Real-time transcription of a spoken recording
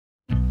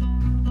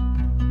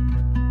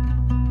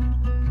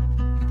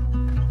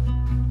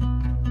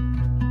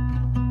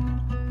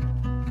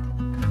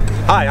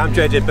Hi, I'm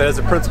JJ Bettis,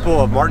 the principal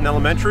of Martin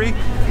Elementary.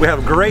 We have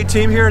a great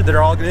team here that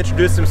are all going to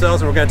introduce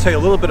themselves, and we're going to tell you a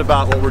little bit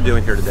about what we're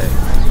doing here today.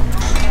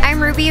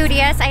 I'm Ruby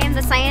Udias. I am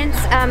the Science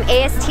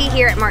AST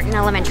here at Martin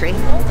Elementary.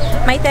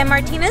 Maite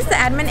Martinez, the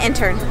admin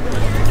intern.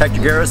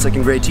 Hector Guerra,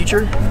 second grade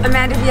teacher.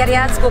 Amanda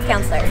Villarreal, school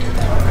counselor.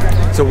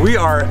 So we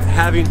are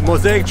having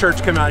Mosaic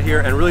Church come out here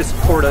and really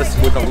support us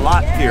with a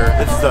lot here.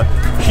 This is a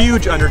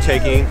huge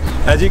undertaking.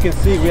 As you can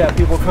see, we have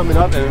people coming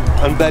up and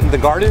unbedding the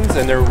gardens,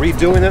 and they're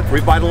redoing it,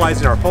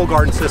 revitalizing our full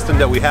garden system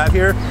that we have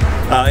here.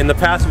 In the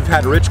past, we've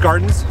had rich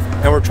gardens,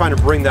 and we're trying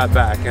to bring that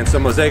back. And so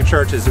Mosaic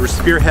Church is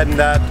spearheading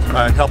that,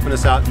 helping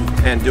us out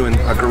and doing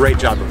a great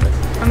job of it.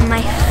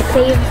 My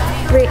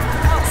favorite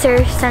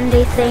Serve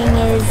Sunday thing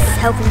is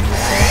helping people.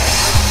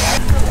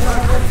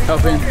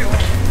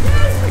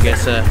 I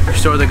guess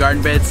restore the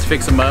garden beds,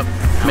 fix them up,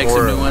 make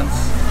some new ones.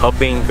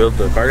 Helping build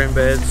the garden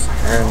beds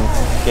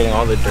and getting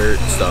all the dirt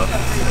stuff.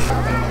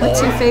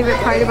 What's your favorite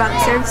part about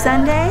Serve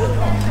Sunday?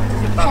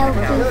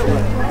 Helping people.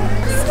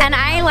 And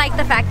I like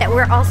the fact that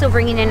we're also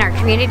bringing in our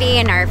community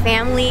and our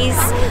families.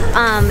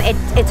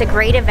 It's a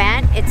great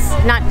event. It's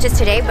not just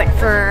today, but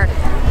for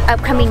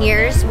upcoming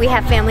years. We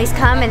have families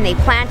come and they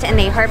plant and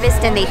they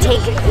harvest and they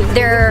take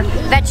their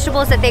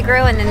vegetables that they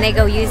grow and then they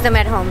go use them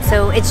at home.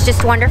 So it's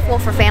just wonderful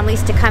for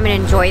families to come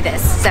and enjoy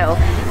this. So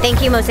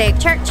thank you, Mosaic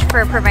Church,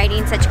 for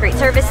providing such great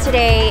service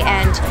today,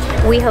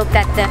 and we hope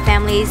that the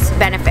families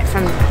benefit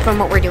from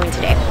what we're doing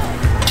today.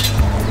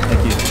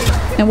 Thank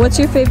you. And what's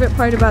your favorite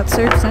part about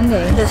Serve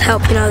Sunday? Just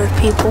helping other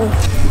people.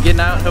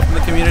 Getting out, helping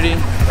the community,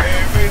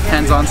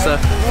 hands-on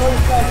stuff.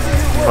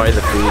 Probably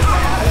the food.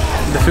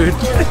 The food.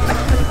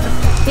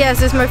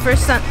 Yes, this is my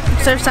first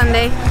Serve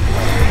Sunday.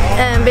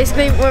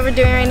 Basically what we're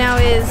doing right now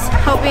is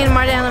helping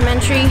Martin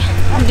Elementary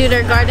do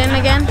their garden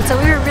again. So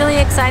we were really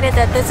excited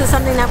that this is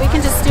something that we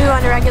can just do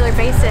on a regular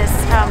basis.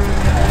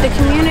 The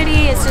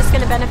community is just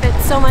going to benefit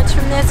so much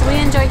from this.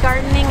 We enjoy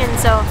gardening, and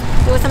so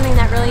it was something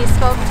that really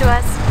spoke to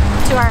us,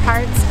 to our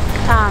hearts.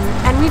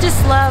 And we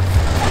just love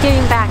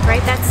giving back,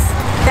 right? That's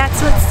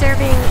what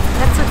serving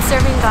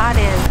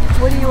God is.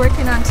 What are you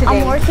working on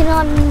today? I'm working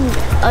on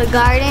a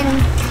garden,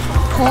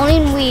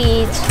 pulling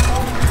weeds,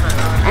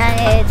 and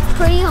it's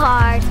pretty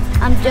hard.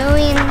 I'm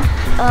doing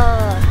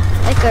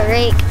like a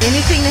rake.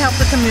 Anything to help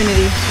the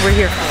community, we're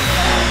here for.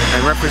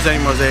 And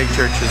representing Mosaic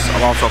Church is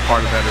also a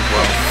part of that as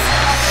well.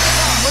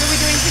 What are we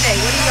doing today?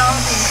 What are y'all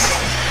doing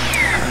today?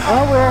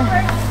 Well, we're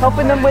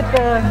helping them with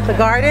the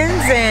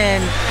gardens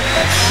and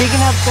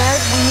digging up dead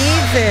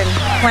weeds and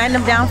planting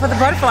them down for the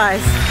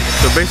butterflies.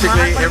 So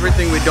basically,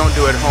 everything we don't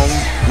do at home,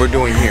 we're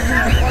doing here.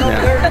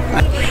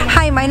 Yeah.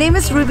 Hi, my name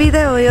is Ruby de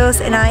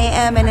Hoyos, and I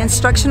am an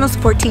instructional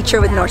support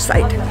teacher with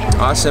Northside.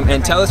 Awesome,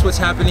 and tell us what's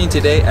happening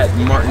today at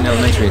Martin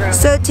Elementary.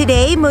 So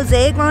today,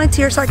 Mosaic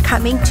volunteers are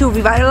coming to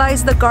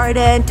revitalize the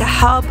garden, to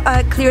help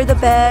clear the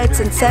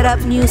beds and set up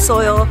new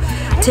soil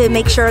to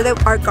make sure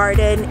that our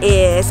garden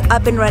is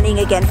up and running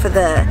again for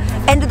the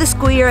end of the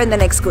school year and the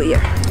next school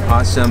year.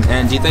 Awesome,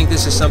 and do you think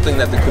this is something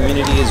that the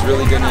community is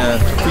really going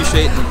to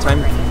appreciate in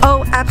time?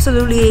 Oh,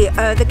 absolutely.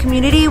 The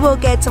community will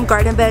get some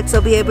garden beds.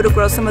 They'll be able to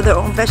grow some of their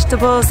own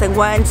vegetables, and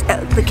once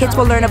the kids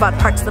will learn about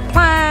parts of the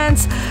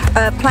plants,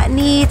 plant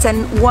needs,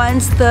 and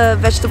once the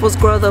vegetables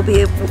grow, they'll be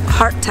able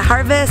to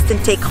harvest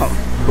and take home.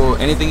 Cool.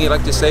 Anything you'd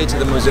like to say to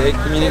the Mosaic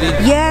community?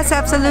 Yes,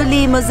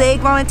 absolutely.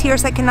 Mosaic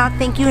volunteers, I cannot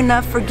thank you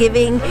enough for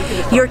giving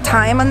your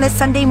time on this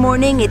Sunday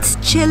morning. It's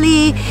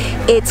chilly,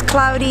 it's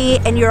cloudy,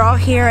 and you're all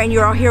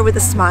here with a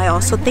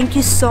smile. So thank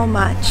you so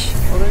much.